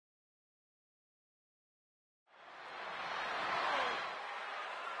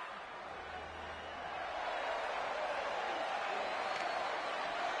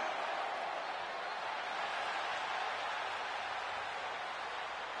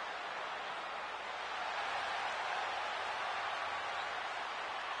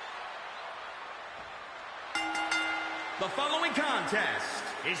The following contest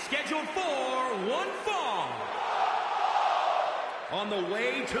is scheduled for one fall. On the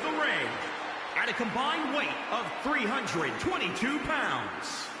way to the ring, at a combined weight of 322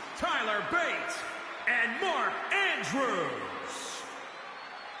 pounds, Tyler Bate and Mark Andrews.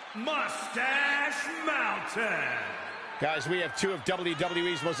 Moustache Mountain. Guys, we have two of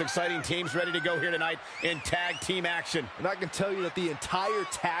WWE's most exciting teams ready to go here tonight in tag team action. And I can tell you that the entire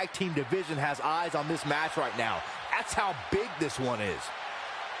tag team division has eyes on this match right now. That's how big this one is.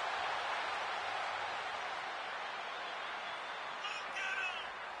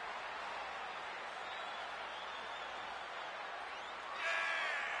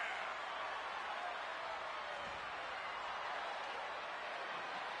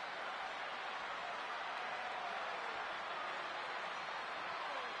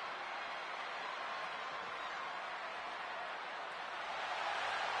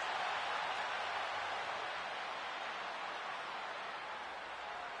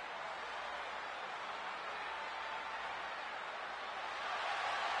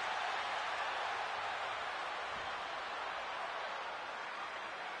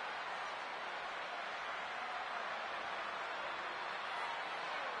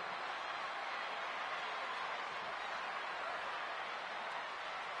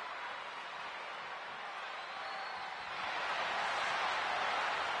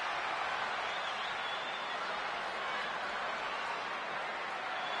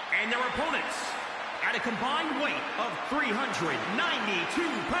 And their opponents, at a combined weight of 392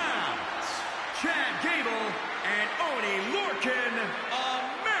 pounds, Chad Gable and Oni Lorcan,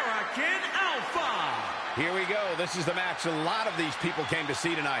 American Alpha. Here we go. This is the match a lot of these people came to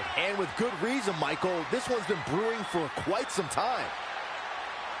see tonight. And with good reason, Michael. This one's been brewing for quite some time.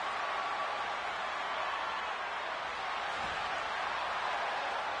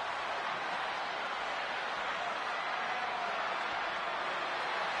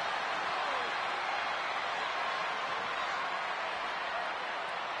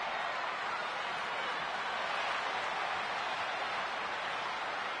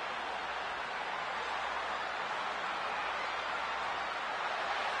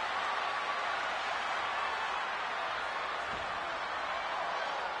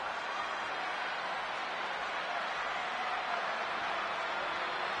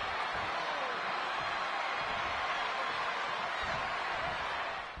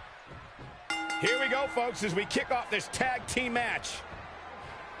 Here we go, folks, as we kick off this tag team match.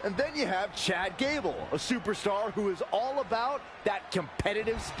 And then you have Chad Gable, a superstar who is all about that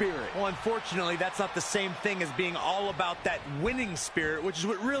competitive spirit. Well, unfortunately, that's not the same thing as being all about that winning spirit, which is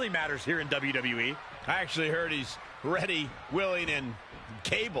what really matters here in WWE. I actually heard he's ready, willing, and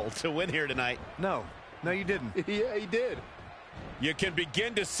capable to win here tonight. No, you didn't. Yeah, he did. You can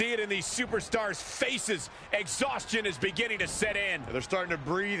begin to see it in these superstars' faces. Exhaustion is beginning to set in. They're starting to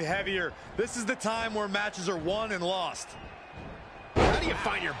breathe heavier. This is the time where matches are won and lost. How do you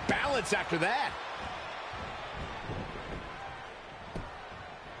find your balance after that?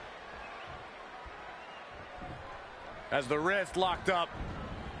 As the wrist locked up.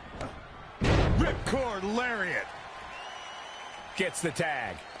 Ripcord lariat. Gets the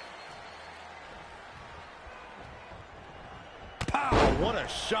tag. Pow, what a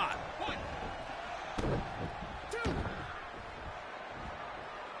shot. 1, 2.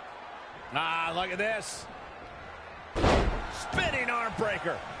 Ah, look at this. Spinning arm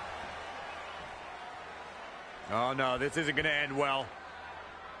breaker. Oh, no, this isn't going to end well.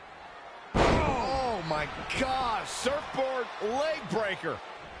 Oh, my gosh. Surfboard leg breaker.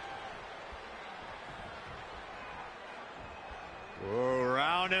 Oh,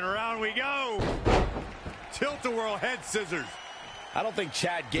 round and round we go. Tilt-a-whirl head scissors. I don't think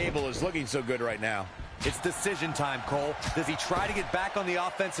Chad Gable is looking so good right now. It's decision time, Cole. Does he try to get back on the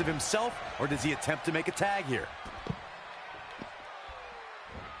offensive himself, or does he attempt to make a tag here?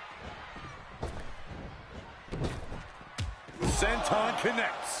 Senton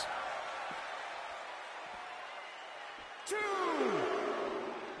connects. 2.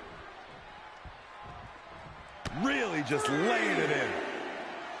 Really just laying it in.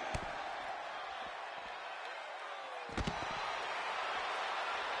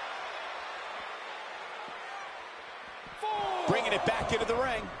 Bringing it back into the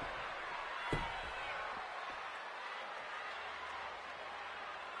ring.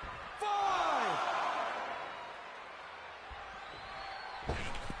 5.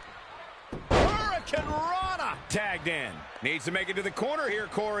 Hurricane Rana tagged in. Needs to make it to the corner here,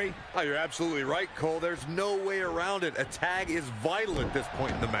 Corey. Oh, you're absolutely right, Cole. There's no way around it. A tag is vital at this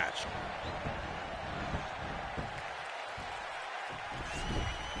point in the match.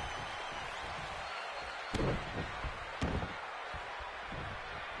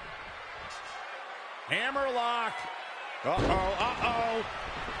 Hammerlock. Uh-oh, uh-oh.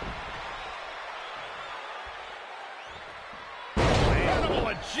 Incredible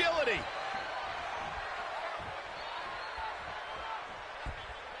agility.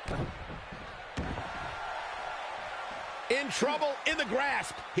 In trouble, in the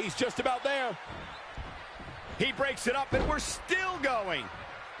grasp. He's just about there. He breaks it up, and we're still going.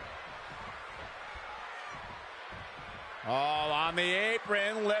 All on the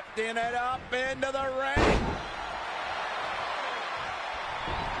apron, lifting it up into the ring.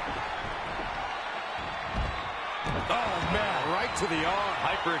 Oh, man, right to the arm.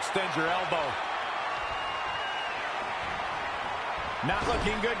 Hyperextend your elbow. Not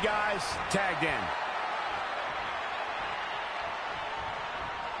looking good, guys. Tagged in.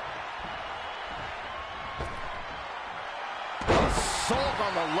 Assault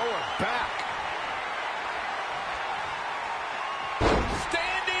on the lower back.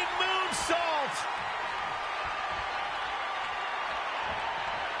 Standing moonsault.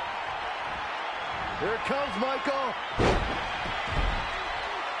 Here it comes, Michael.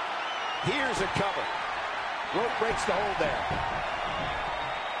 Here's a cover. Rope breaks the hold there.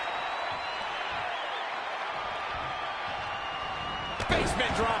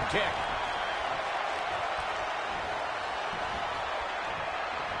 Basement drop kick.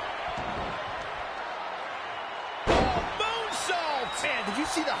 Oh, moonsault! Man, did you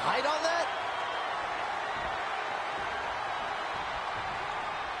see the height on that?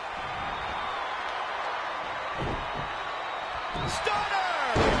 Stunner!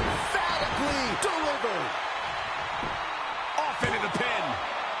 Emphatically delivered. Off into the pin.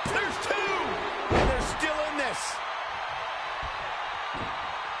 There's two! And they're still in this.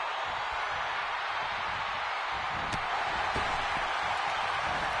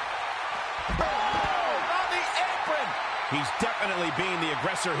 He's definitely being the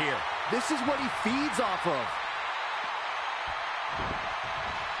aggressor here. This is what he feeds off of.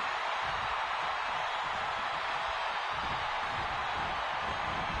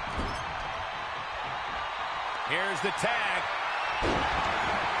 Here's the tag.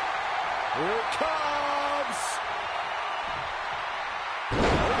 Here it comes.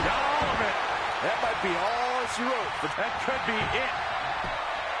 Oh, got all of it. That might be all she wrote, but That could be it.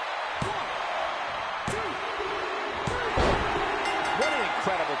 What an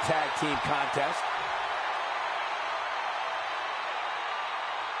incredible tag team contest.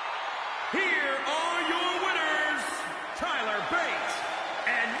 Here are your winners, Tyler Bate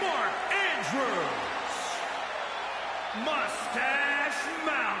and Mark Andrews. Moustache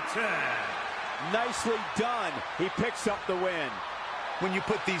Mountain. Nicely done. He picks up the win. When you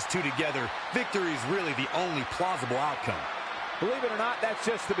put these two together, victory is really the only plausible outcome. Believe it or not, that's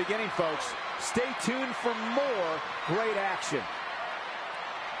just the beginning, folks. Stay tuned for more great action.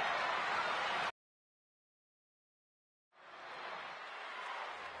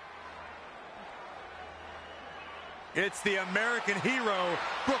 It's the American hero,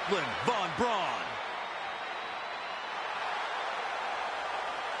 Brooklyn Von Braun.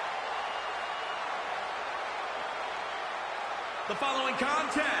 The following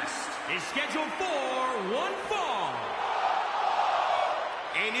contest is scheduled for one fall.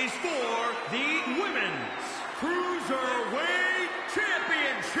 And is for the Women's Cruiserweight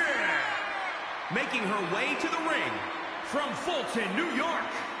Championship. Making her way to the ring from Fulton, New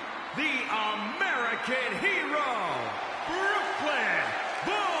York, the American hero, Brooklyn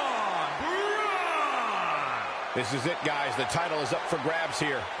Von Braun. This is it, guys. The title is up for grabs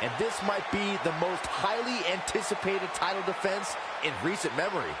here. and this might be the most highly anticipated title defense in recent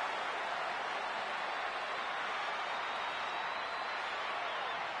memory.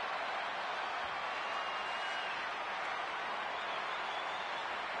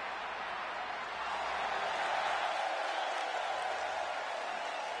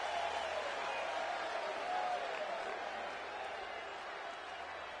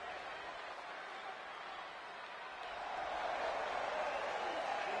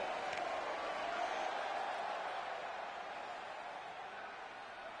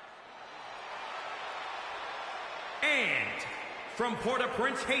 And from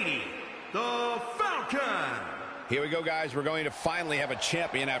Port-au-Prince, Haiti, the Falcon. Here we go, guys. We're going to finally have a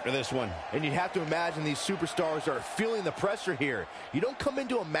champion after this one. And you have to imagine these superstars are feeling the pressure here. You don't come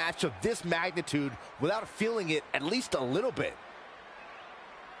into a match of this magnitude without feeling it at least a little bit.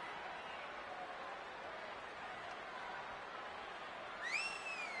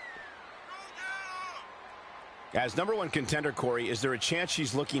 As #1 contender, Corey, is there a chance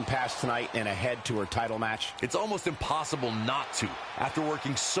she's looking past tonight and ahead to her title match? It's almost impossible not to. After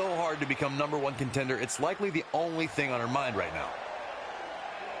working so hard to become #1 contender, it's likely the only thing on her mind right now.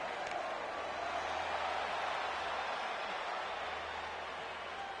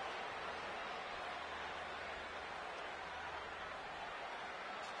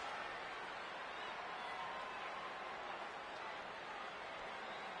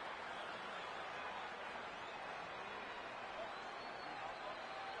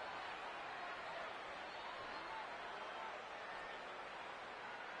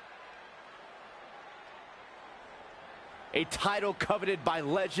 A title coveted by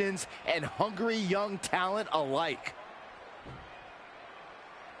legends and hungry young talent alike.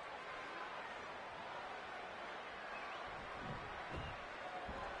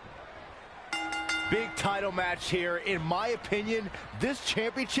 Big title match here. In my opinion, this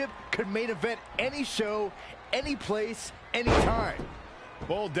championship could main event any show, any place, anytime.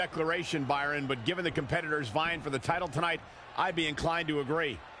 Bold declaration, Byron, but given the competitors vying for the title tonight, I'd be inclined to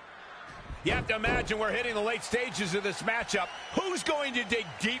agree. You have to imagine we're hitting the late stages of this matchup. Who's going to dig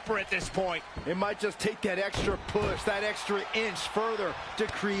deeper at this point? It might just take that extra push, that extra inch further to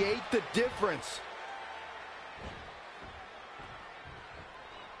create the difference.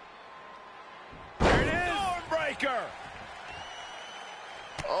 There it is! Stormbreaker!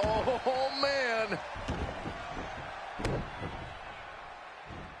 Oh, man.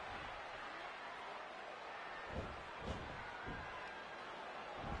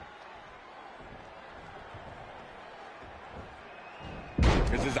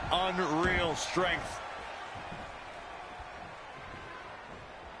 This is unreal strength.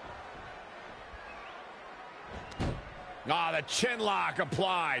 Ah, the chin lock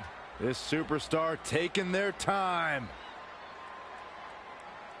applied. This superstar taking their time.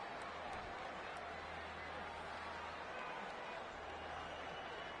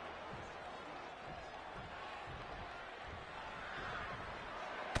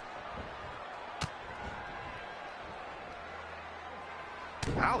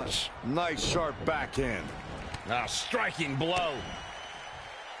 Ouch. Nice sharp backhand. A striking blow.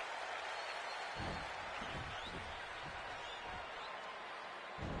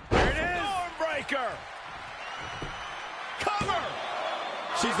 There it is. Stormbreaker. Cover.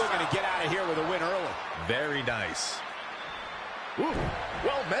 She's looking to get out of here with a win early. Very nice. Ooh,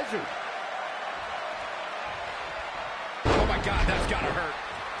 well measured. Oh, my God, that's got to hurt.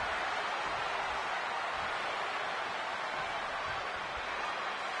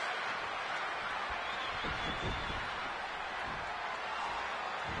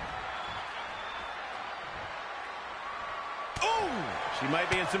 She might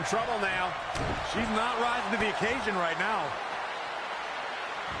be in some trouble now. She's not rising to the occasion right now.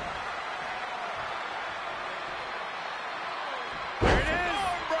 There it is.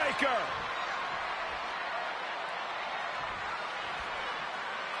 Stormbreaker.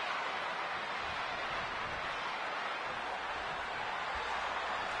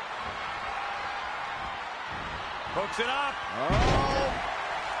 Hooks it up. Oh.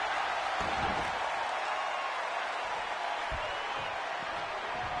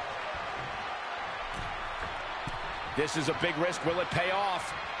 This is a big risk. Will it pay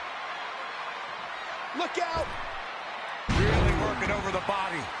off? Look out! Really working over the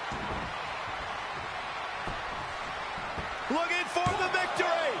body. Looking for the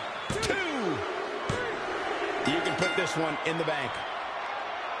victory! 2. You can put this one in the bank.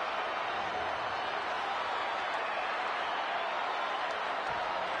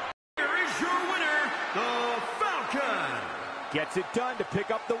 Here is your winner, the Falcon. Gets it done to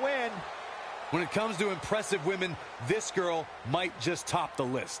pick up the win. When it comes to impressive women, this girl might just top the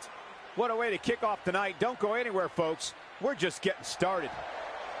list. What a way to kick off tonight. Don't go anywhere, folks. We're just getting started.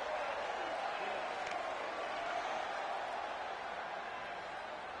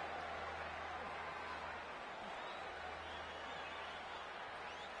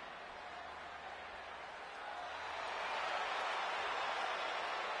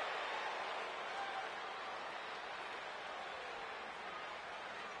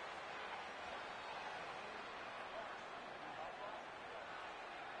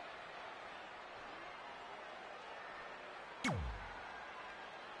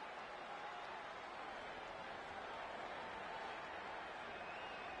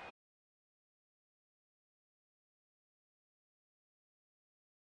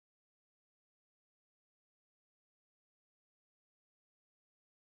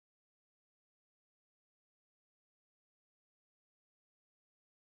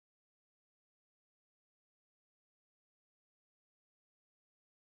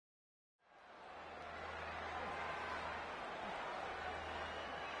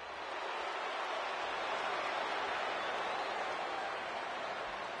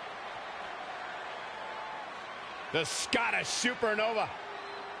 The Scottish Supernova.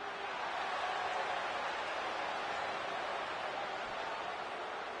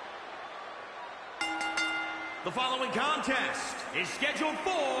 The following contest is scheduled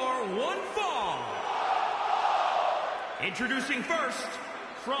for one fall. Introducing first,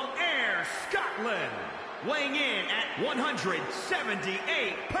 from Ayr, Scotland, weighing in at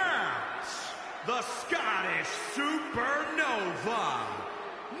 178 pounds, the Scottish Supernova,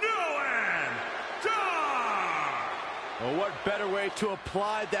 Noam Dar. Well, what better way to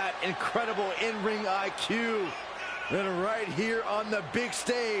apply that incredible in-ring IQ than right here on the big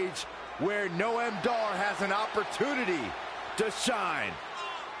stage where Noam Dar has an opportunity to shine.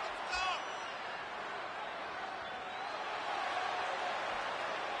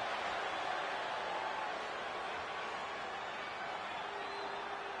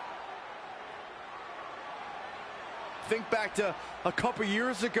 Think back to a couple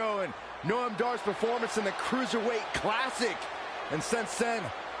years ago and Noam Dar's performance in the Cruiserweight Classic, and since then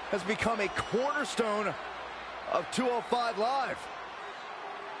has become a cornerstone of 205 Live.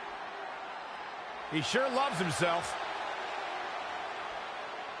 He sure loves himself.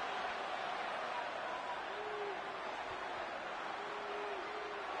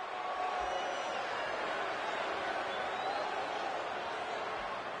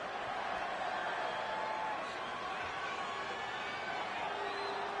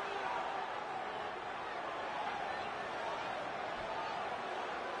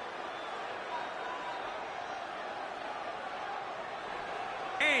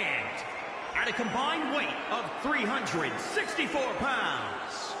 And at a combined weight of 364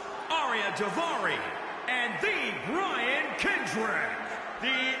 pounds, Arya Daivari and the Brian Kendrick,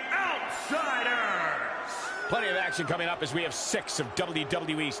 the Outsiders. Plenty of action coming up as we have 6 of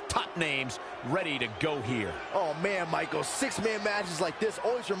WWE's top names ready to go here. Oh man, Michael, 6-man matches like this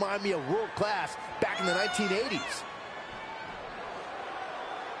always remind me of world class back in the 1980s.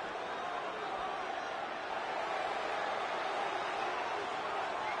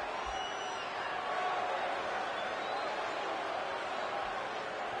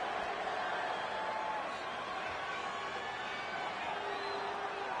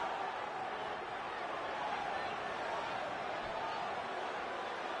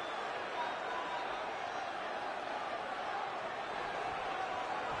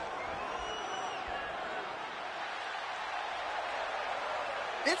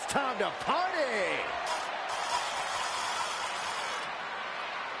 It's time to party!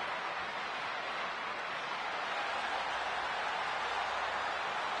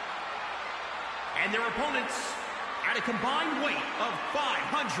 And their opponents, at a combined weight of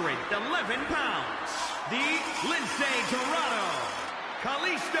 511 pounds, the Lince Dorado,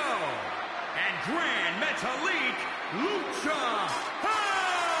 Kalisto, and Grand Metalik Lucha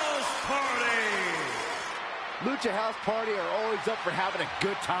House Party! Lucha House Party are always up for having a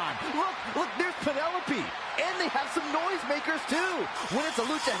good time. Look, there's Penelope. And they have some noisemakers, too. When it's a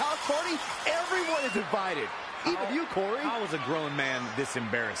Lucha House Party, everyone is invited. Even you, Corey. How is a grown man this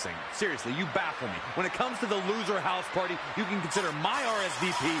embarrassing? Seriously, you baffle me. When it comes to the Loser House Party, you can consider my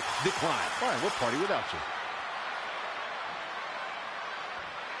RSVP declined. All right, we'll party without you.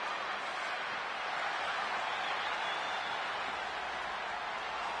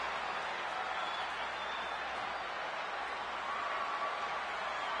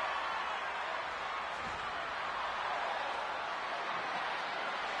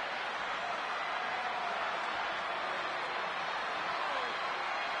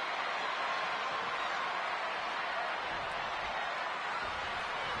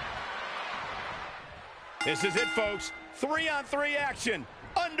 This is it, folks. 3-on-3 action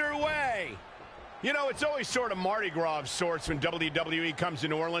underway. You know, it's always sort of Mardi Gras of sorts when WWE comes to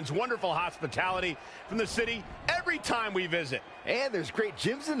New Orleans. Wonderful hospitality from the city every time we visit. And there's great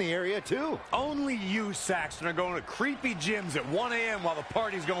gyms in the area, too. Only you, Saxton, are going to creepy gyms at 1 a.m. while the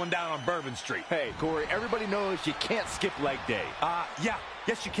party's going down on Bourbon Street. Hey, Corey, everybody knows you can't skip leg day. Yeah.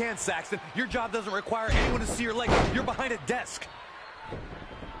 Yes, you can, Saxton. Your job doesn't require anyone to see your legs. You're behind a desk.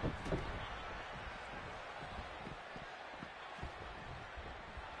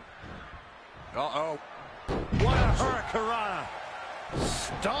 Uh-oh. What a hurricanrana.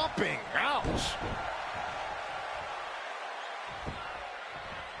 Stomping. Ouch.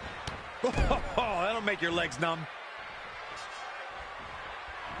 Oh, that'll make your legs numb.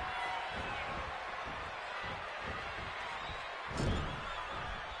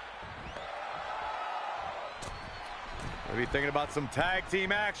 Maybe thinking about some tag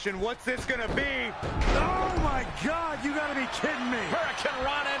team action. What's this gonna be? Oh my God, you gotta be kidding me.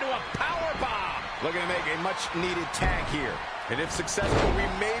 Hurricanrana into a powerbomb. Looking to make a much-needed tag here. And if successful, we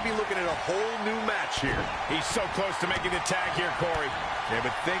may be looking at a whole new match here. He's so close to making the tag here, Corey. Yeah,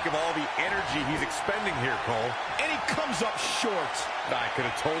 but think of all the energy he's expending here, Cole. And he comes up short. I could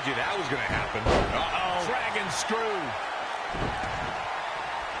have told you that was going to happen. Uh-oh. Dragon screw.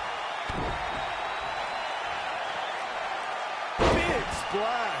 Big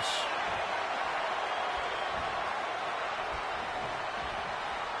splash.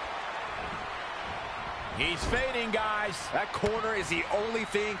 He's fading, guys. That corner is the only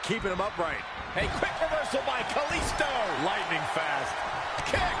thing keeping him upright. A quick reversal by Kalisto. Lightning fast.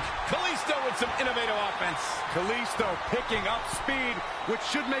 Kick. Kalisto with some innovative offense. Kalisto picking up speed, which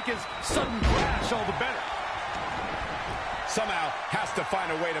should make his sudden crash all the better. Somehow has to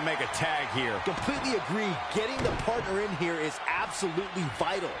find a way to make a tag here. Completely agree. Getting the partner in here is absolutely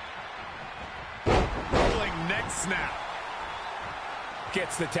vital. Rolling neck snap.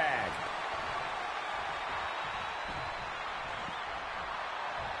 Gets the tag.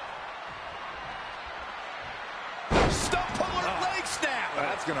 Stump puller leg snap.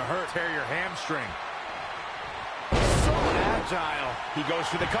 That's going to hurt. Tear your hamstring. So agile. He goes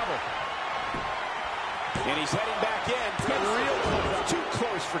for the cover. And he's heading back in. Real close. Too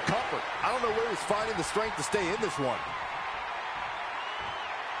close for comfort. I don't know where he's finding the strength to stay in this one.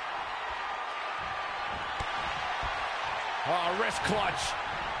 Oh, wrist clutch.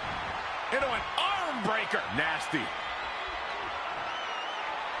 Into an arm breaker. Nasty.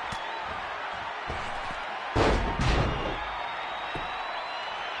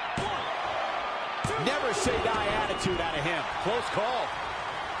 Never say die attitude out of him. Close call.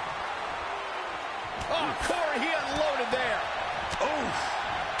 Oh, Corey, he unloaded there. Oof.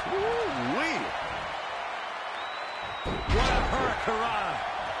 Woo-wee. What a hurricane.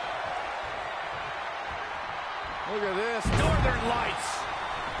 Look at this. Northern Lights.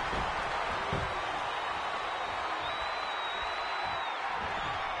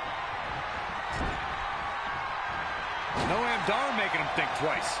 Noam Dar making him think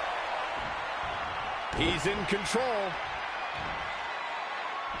twice. He's in control.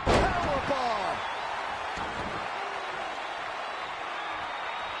 Powerbomb.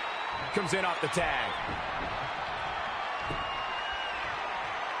 Comes in off the tag.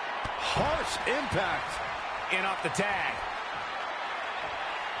 Harsh impact. In off the tag.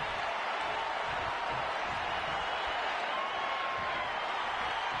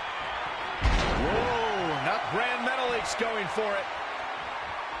 Whoa, not Grand Metalik going for it.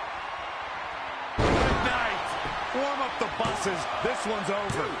 Good night. Warm up the buses. This one's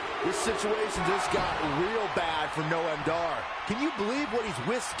over. This situation just got real bad for Noam Dar. Can you believe what he's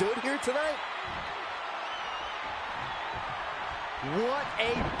withstood here tonight? What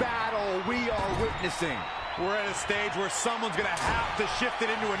a battle we are witnessing. We're at a stage where someone's going to have to shift it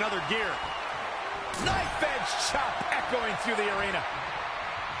into another gear. Knife edge chop echoing through the arena.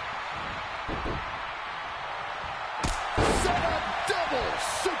 Set up double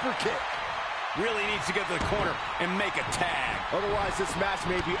super kick. Really needs to get to the corner and make a tag. Otherwise, this match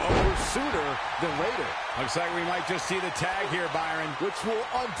may be over sooner than later. Looks like we might just see the tag here, Byron. Which will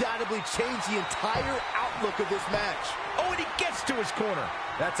undoubtedly change the entire outlook of this match. Oh, and he gets to his corner.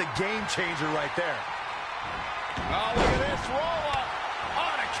 That's a game changer right there. Oh, look at this roll up.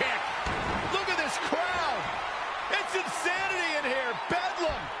 On a kick. Look at this crowd. It's insanity in here.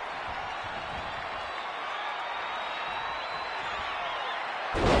 Bedlam.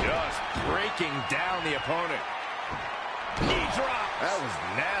 Just breaking down the opponent. Knee drop. That was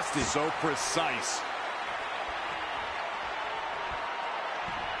nasty. So precise.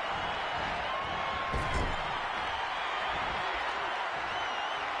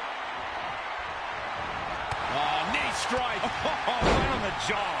 Knee strike. Right on the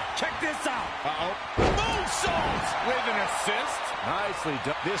jaw. Check this out. Uh-oh. Moonsault With an assist. Nicely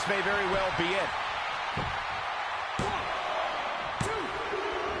done. This may very well be it.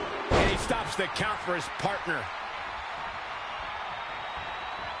 And he stops the count for his partner.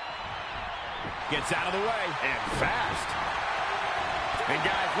 Gets out of the way. And fast. And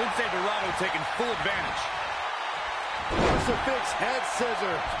guys, Lindsay Dorado taking full advantage. Crucifix head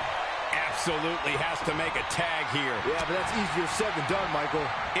scissor. Absolutely has to make a tag here. Yeah, but that's easier said than done, Michael.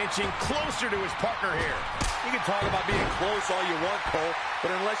 Inching closer to his partner here. You can talk about being close all you want, Cole,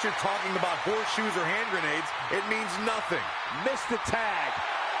 but unless you're talking about horseshoes or hand grenades, it means nothing. Missed the tag.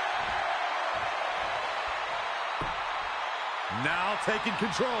 Now taking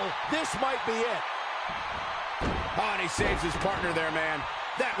control. This might be it. Oh, and he saves his partner there, man.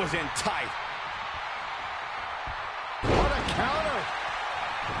 That was in tight. What a counter.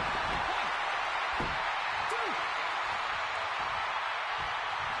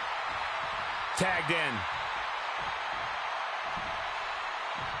 Tagged in.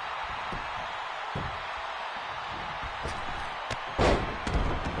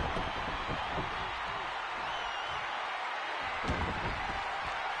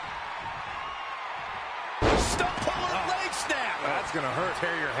 Stump puller leg snap. That's going to hurt.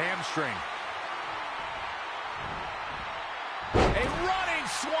 Tear your hamstring. A running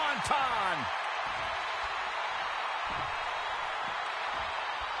swanton.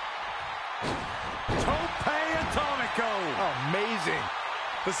 Tope Atomico. Amazing.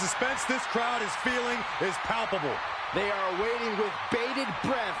 The suspense this crowd is feeling is palpable. They are waiting with bated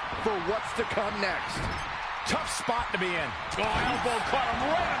breath for what's to come next. Tough spot to be in. Oh, elbow caught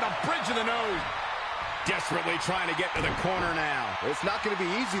him right on the bridge of the nose. Desperately trying to get to the corner now. It's not going to be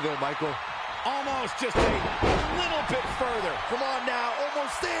easy, though, Michael. Almost just a little bit further. Come on now,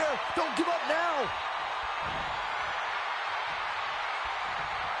 almost there. Don't give up now.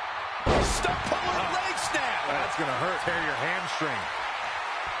 Stuck puller leg snap. That's going to hurt. Tear your hamstring.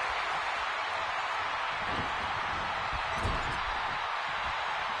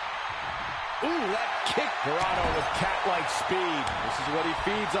 Ooh, that kick. Dorado with cat-like speed. This is what he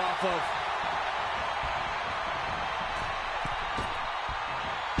feeds off of.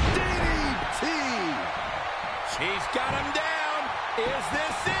 DDT! He's got him down. Is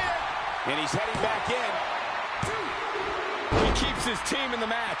this it? And he's heading back in. He keeps his team in the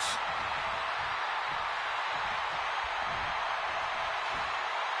match.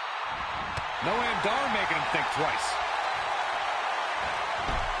 Noam Dar making him think twice.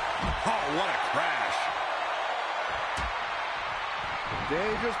 Oh, what a crash.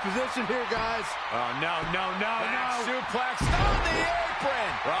 Dangerous position here, guys. Oh, no. Back suplex on the apron.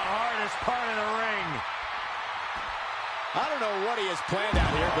 The hardest part of the ring. I don't know what he has planned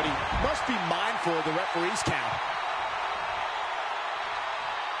out here, but he must be mindful of the referee's count.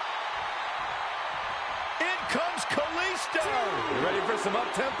 In comes Kalisto. You ready for some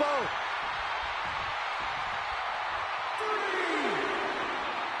up-tempo?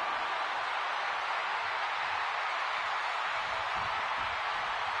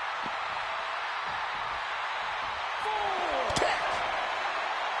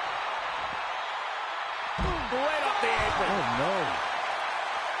 Right off the apron. Oh, no.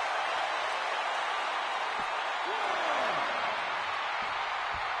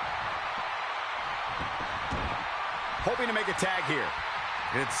 Hoping to make a tag here.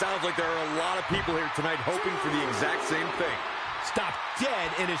 And it sounds like there are a lot of people here tonight hoping for the exact same thing. Stopped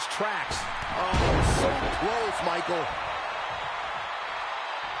dead in his tracks. Oh, so close, Michael.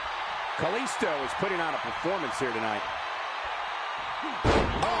 Kalisto is putting on a performance here tonight.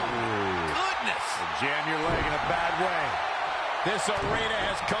 Jam your leg in a bad way. This arena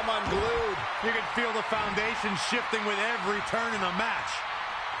has come unglued. You can feel the foundation shifting with every turn in the match.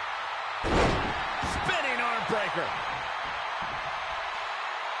 Spinning arm breaker.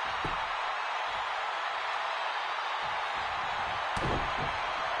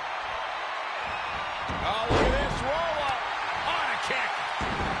 Oh, look at this roll up on a kick.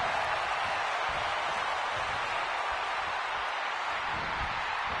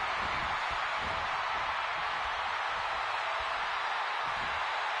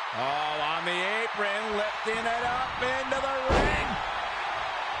 Oh, on the apron, lifting it up into the ring.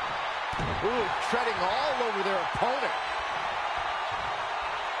 Ooh, treading all over their opponent.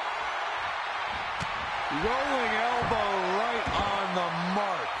 Rolling elbow right on the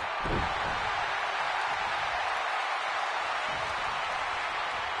mark.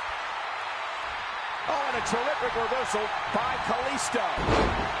 Oh, and a terrific reversal by Kalisto.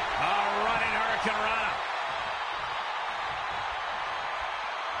 A running hurricanrana.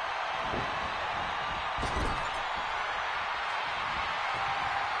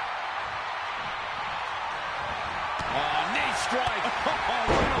 Knee strike. Oh,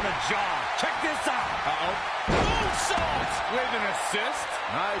 right on the jaw. Check this out. Uh-oh. Moonsault. With an assist.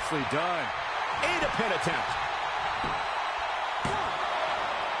 Nicely done. And a pin attempt.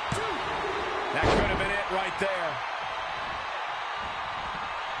 That could have been it right there.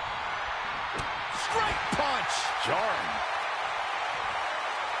 Straight punch. Jarring.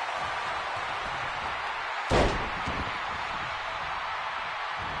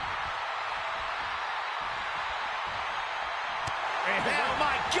 Oh,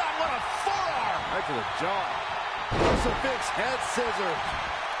 my God, what a forearm. Right to the jaw. Crucifix head scissors.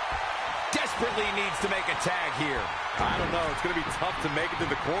 Desperately needs to make a tag here. I don't know. It's going to be tough to make it to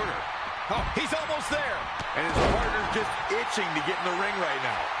the corner. Oh, he's almost there. And his partner's just itching to get in the ring right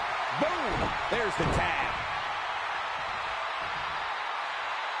now. Boom. There's the tag.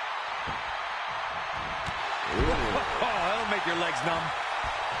 Oh, that'll make your legs numb.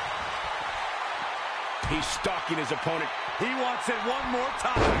 He's stalking his opponent. He wants it one more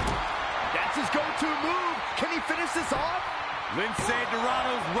time. That's his go-to move. Can he finish this off? Lince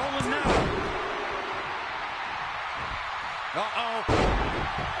Dorado's rolling now. Uh-oh.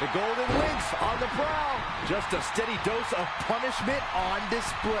 The Golden Links on the prowl. Just a steady dose of punishment on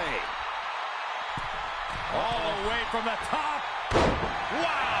display. All the way from the top.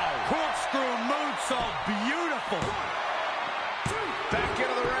 Wow. Corkscrew moonsault. Beautiful. Back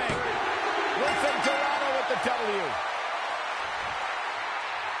into the ring. Lince AEW.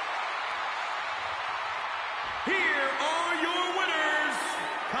 Here are your winners,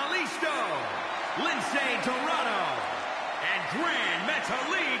 Kalisto, Lindsay Dorado, and Grand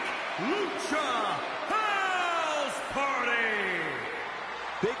Metalik Lucha House Party.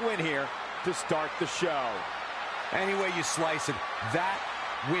 Big win here to start the show. Any way you slice it, that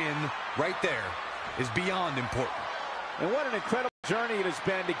win right there is beyond important. And what an incredible journey it has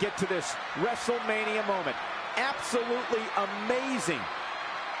been to get to this WrestleMania moment. Absolutely amazing